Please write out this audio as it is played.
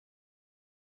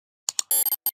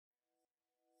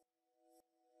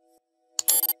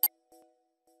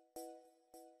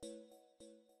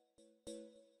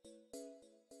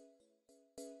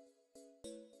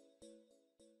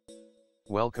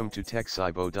Welcome to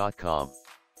Techcybo.com.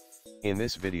 In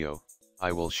this video,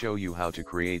 I will show you how to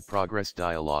create Progress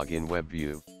Dialog in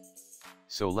Webview.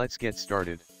 So let's get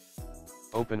started.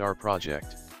 Open our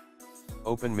project.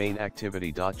 Open main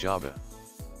activity.java.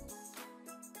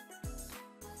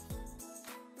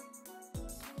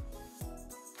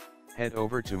 Head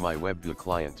over to my Webview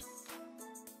client.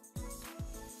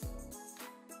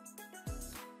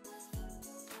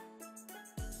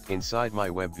 Inside my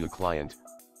Webview client,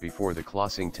 before the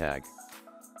classing tag,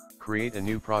 create a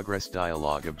new Progress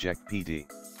Dialog object PD.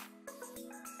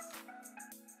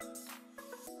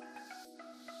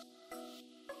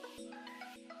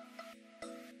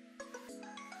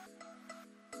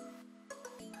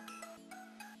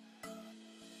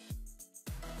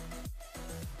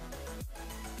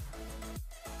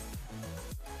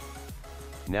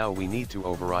 Now we need to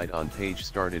override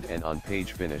OnPageStarted and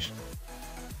OnPageFinished.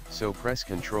 So press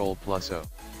Ctrl+O.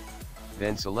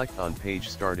 Then select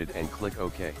OnPageStarted and click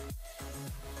OK.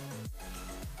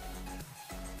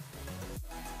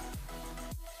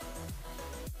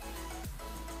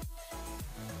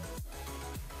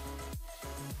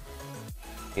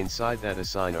 Inside that,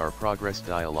 assign our Progress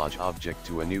Dialog object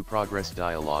to a new Progress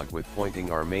Dialog with pointing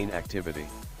our main activity.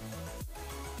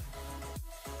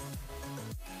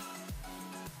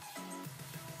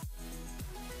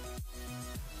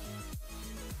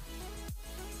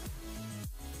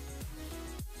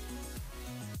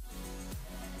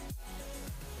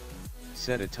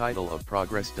 Set a title of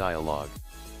Progress Dialog.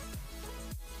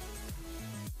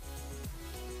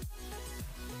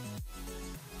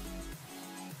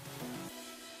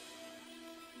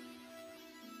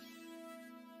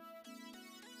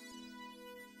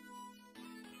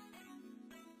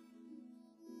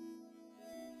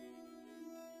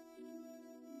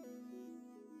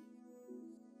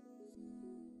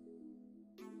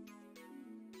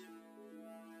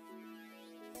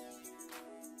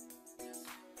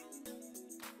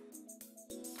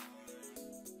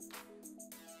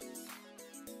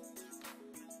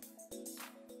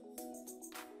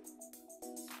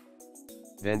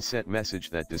 Then set message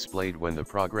that displayed when the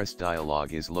Progress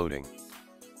Dialog is loading.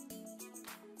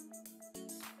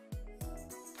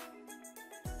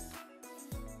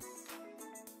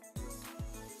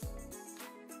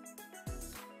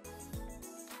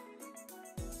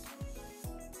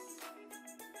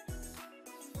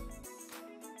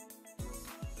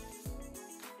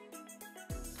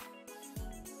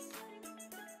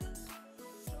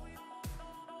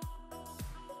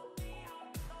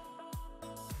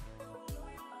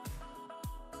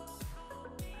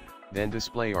 Then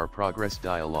display our Progress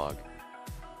Dialog.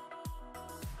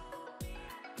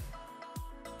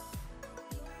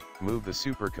 Move the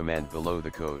super command below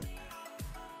the code.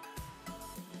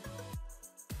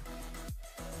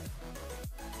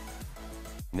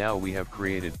 Now we have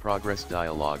created Progress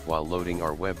Dialog while loading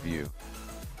our web view.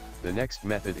 The next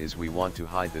method is we want to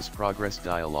hide this Progress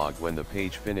Dialog when the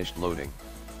page finished loading.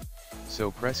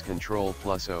 So press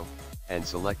Ctrl+O, and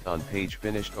select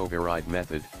OnPageFinished override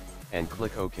method, and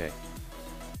click OK.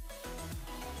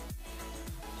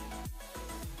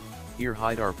 Here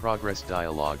hide our Progress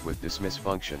Dialog with dismiss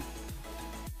function.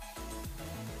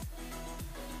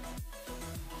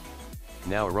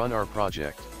 Now run our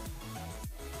project.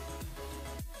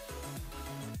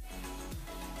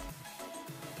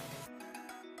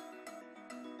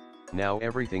 Now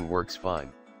everything works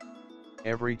fine.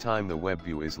 Every time the web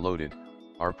view is loaded,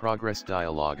 our Progress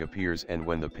Dialog appears, and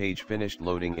when the page finished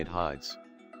loading, it hides.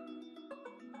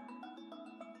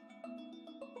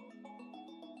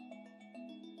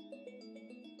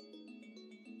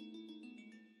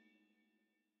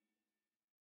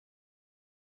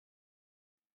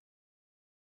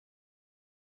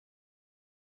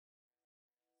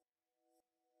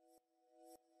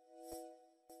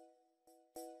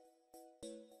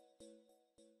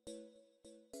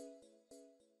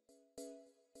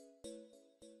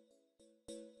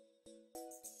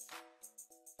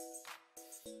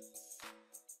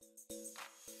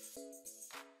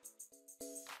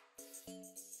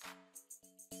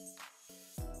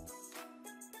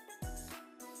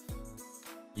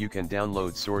 You can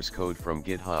download source code from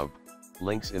GitHub,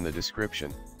 links in the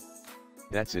description.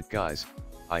 That's it guys,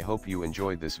 I hope you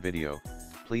enjoyed this video.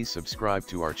 Please subscribe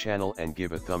to our channel and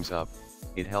give a thumbs up,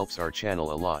 it helps our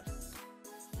channel a lot.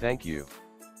 Thank you.